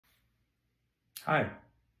Hi,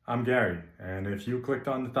 I'm Gary, and if you clicked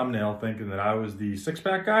on the thumbnail thinking that I was the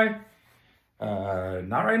six-pack guy,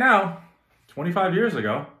 not right now, 25 years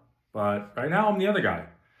ago, but right now I'm the other guy,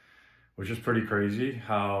 which is pretty crazy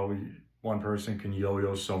how one person can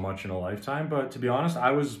yo-yo so much in a lifetime. But to be honest, I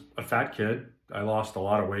was a fat kid. I lost a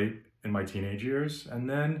lot of weight in my teenage years, and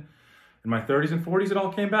then in my 30s and 40s, it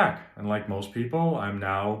all came back. And like most people, I'm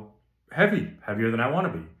now heavier than I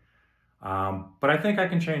want to be. But I think I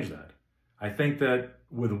can change that. I think that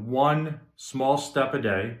with one small step a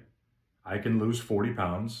day, I can lose 40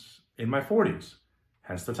 pounds in my 40s,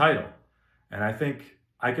 hence the title. And I think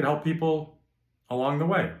I could help people along the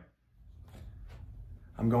way.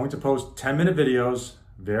 I'm going to post 10-minute videos,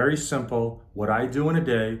 very simple, what I do in a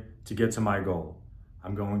day to get to my goal.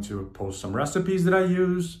 I'm going to post some recipes that I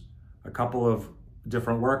use, a couple of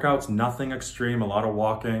different workouts, nothing extreme, a lot of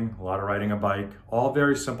walking, a lot of riding a bike, all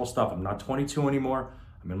very simple stuff. I'm not 22 anymore,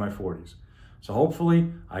 I'm in my 40s. So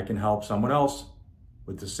hopefully I can help someone else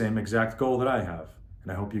with the same exact goal that I have.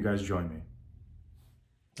 And I hope you guys join me.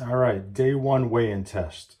 All right, day one weigh-in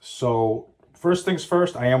test. So first things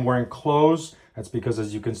first, I am wearing clothes. That's because,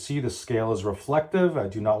 as you can see, the scale is reflective. I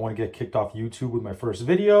do not want to get kicked off YouTube with my first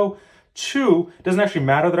video. Two, it doesn't actually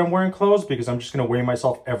matter that I'm wearing clothes because I'm just going to weigh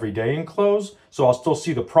myself every day in clothes. So I'll still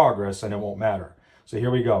see the progress and it won't matter. So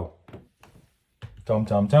here we go. Tum,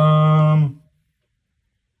 tum, tum.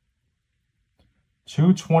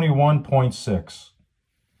 221.6.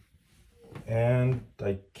 And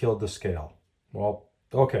I killed the scale. Well,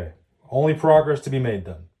 okay. Only progress to be made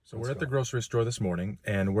then. So we're at the grocery store this morning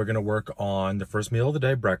and we're going to work on the first meal of the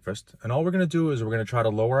day, breakfast. And all we're going to do is we're going to try to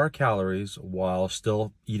lower our calories while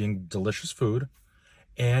still eating delicious food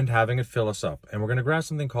and having it fill us up. And we're going to grab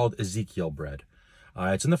something called Ezekiel bread.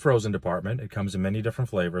 It's in the frozen department. It comes in many different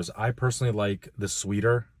flavors. I personally like the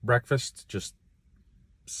sweeter breakfast, just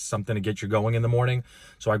something to get you going in the morning.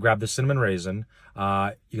 So I grabbed the cinnamon raisin.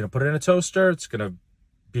 You're going to put it in a toaster. It's going to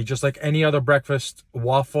be just like any other breakfast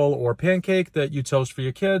waffle or pancake that you toast for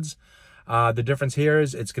your kids. The difference here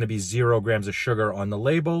is it's going to be 0 grams of sugar on the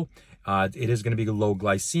label. It is going to be low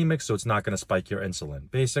glycemic, so it's not going to spike your insulin.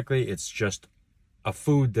 Basically, it's just a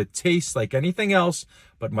food that tastes like anything else,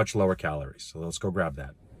 but much lower calories. So let's go grab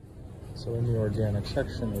that. So in the organic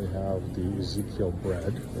section, we have the Ezekiel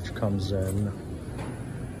bread, which comes in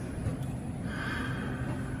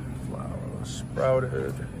flour,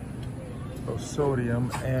 sprouted, low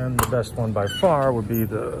sodium, and the best one by far would be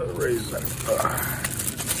the raisin.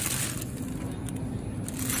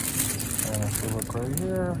 And if you look right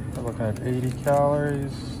here, we're looking at 80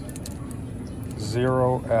 calories,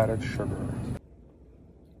 0 added sugar.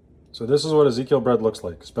 So this is what Ezekiel bread looks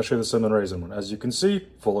like, especially the cinnamon raisin one. As you can see,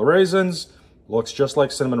 full of raisins, looks just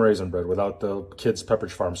like cinnamon raisin bread without the kids'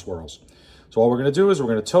 Pepperidge Farm swirls. So all we're gonna do is we're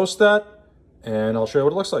gonna toast that, and I'll show you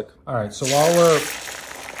what it looks like. All right, so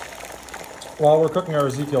while we're cooking our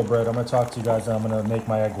Ezekiel bread, I'm going to talk to you guys and I'm going to make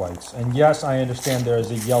my egg whites. And yes, I understand there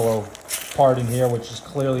is a yellow part in here, which is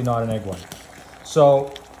clearly not an egg white.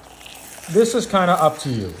 So this is kind of up to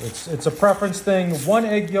you. It's a preference thing. One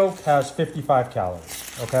egg yolk has 55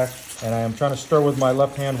 calories, okay? And I am trying to stir with my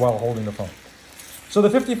left hand while holding the phone. So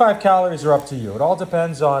the 55 calories are up to you. It all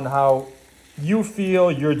depends on how you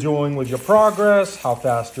feel you're doing with your progress, how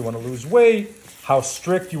fast you want to lose weight, how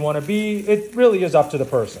strict you want to be. It really is up to the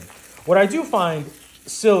person. What I do find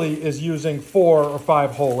silly is using 4 or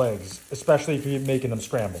 5 whole eggs, especially if you're making them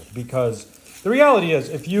scrambled. Because the reality is,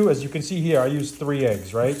 if you, as you can see here, I use 3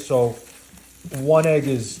 eggs, right? So 1 egg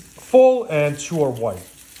is full and 2 are white.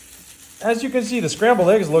 As you can see, the scrambled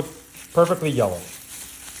eggs look perfectly yellow.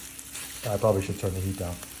 I probably should turn the heat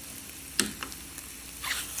down.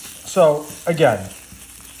 So again,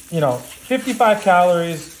 55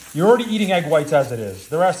 calories. You're already eating egg whites as it is.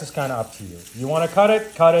 The rest is kind of up to you. You want to cut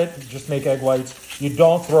it, just make egg whites. You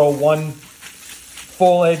don't throw 1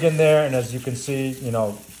 full egg in there, and as you can see,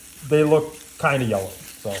 they look kind of yellow.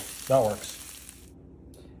 So that works.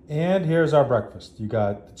 And here's our breakfast. You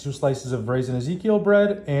got 2 slices of raisin Ezekiel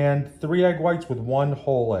bread and 3 egg whites with 1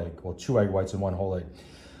 whole egg. Well, 2 egg whites and 1 whole egg.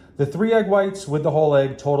 The 3 egg whites with the whole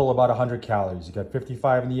egg total about 100 calories. You got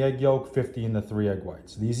 55 in the egg yolk, 50 in the 3 egg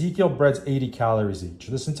whites. The Ezekiel bread's 80 calories each.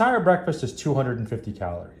 This entire breakfast is 250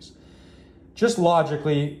 calories. Just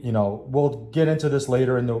logically, we'll get into this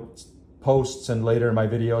later in the posts and later in my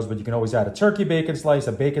videos, but you can always add a turkey bacon slice,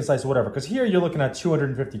 a bacon slice, or whatever, because here you're looking at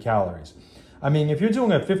 250 calories. I mean, if you're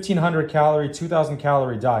doing a 1,500 calorie, 2,000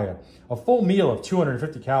 calorie diet, a full meal of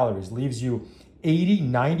 250 calories leaves you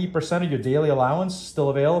 80–90% of your daily allowance still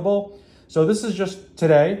available. So this is just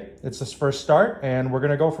today. It's this first start, and we're going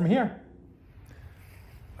to go from here.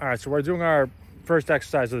 All right, so we're doing our first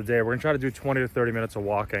exercise of the day. We're gonna try to do 20 to 30 minutes of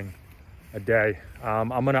walking a day. I'm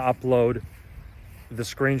gonna upload the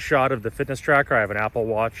screenshot of the fitness tracker. I have an Apple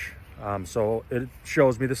Watch, so it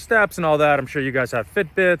shows me the steps and all that. I'm sure you guys have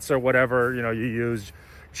Fitbits or whatever, you know, you use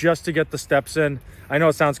just to get the steps in. I know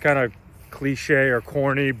it sounds kind of cliche or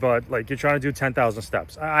corny, but like, you're trying to do 10,000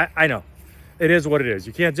 steps. I know it is what it is.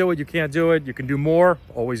 You can't do it, you can't do it. You can do more,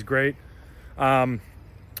 always great. Trying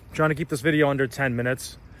to keep this video under 10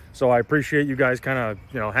 minutes. So I appreciate you guys kind of,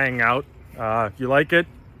 you know, hanging out. If you like it,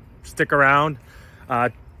 stick around.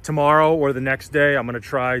 Tomorrow or the next day, I'm gonna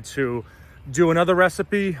try to do another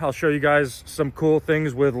recipe. I'll show you guys some cool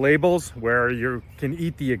things with labels where you can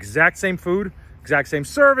eat the exact same food, exact same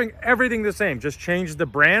serving, everything the same. Just change the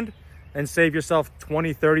brand and save yourself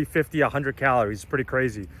 20, 30, 50, 100 calories. It's pretty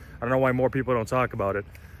crazy. I don't know why more people don't talk about it.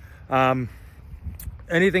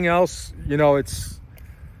 Anything else, you know,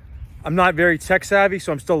 I'm not very tech savvy,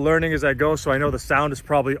 so I'm still learning as I go. So I know the sound is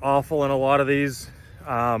probably awful in a lot of these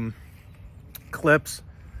clips,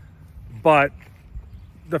 but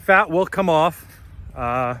the fat will come off,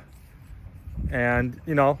 and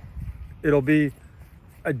you know, it'll be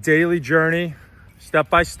a daily journey, step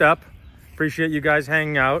by step. Appreciate you guys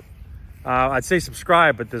hanging out. I'd say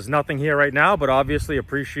subscribe, but there's nothing here right now, but obviously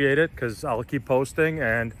appreciate it because I'll keep posting,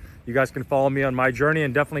 and you guys can follow me on my journey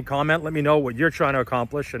and definitely comment. Let me know what you're trying to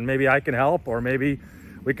accomplish, and maybe I can help, or maybe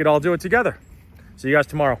we could all do it together. See you guys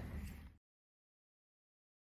tomorrow.